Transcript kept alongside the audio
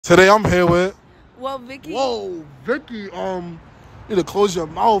Today I'm here with. Well, Vicky. Whoa, Vicky. You need to close your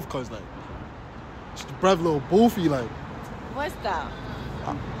mouth, cause like, just the breath a little boofy. Like, What's that?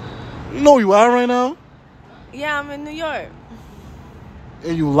 you know where you are right now, Yeah, I'm in New York.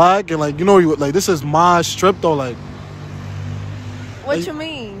 and you like, and like, you know, you like, this is my strip though. Like, What you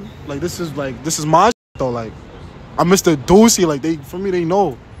mean? this is my shit, though. Like, I'm Mr. Deuce. Like, they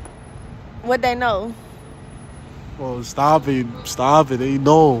know. What they know? Well, stop it. They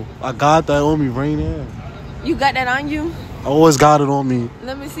know. I got that on me right now. You got that on you? I always got it on me.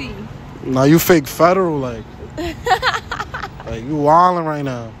 Let me see. Now you fake federal, like, like you wilding right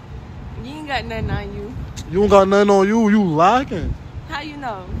now. You ain't got nothing on you. You don't got nothing on you. You lacking. How you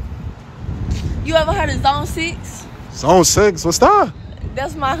know? You ever heard of Zone 6? Zone 6. What's that?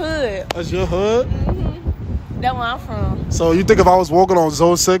 That's my hood. That's your hood. That's where I'm from. So you think if I was walking on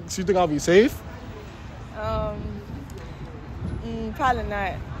Zone 6, you think I'd be safe? Probably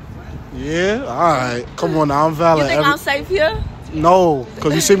not. Yeah. All right. Come on now. I'm valid. You think I'm safe here? No,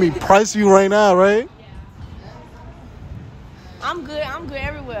 because you see me price you right now, right? I'm good. I'm good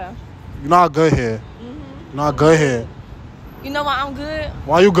everywhere. You're not good here. You're not good here. You know why I'm good?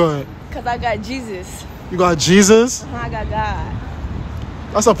 Why you good? Because I got Jesus. You got Jesus? I got God.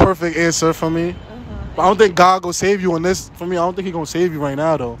 That's a perfect answer for me. But I don't think God gonna save you in this. For me, I don't think he gonna save you right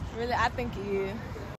now, though. Really, I think he is.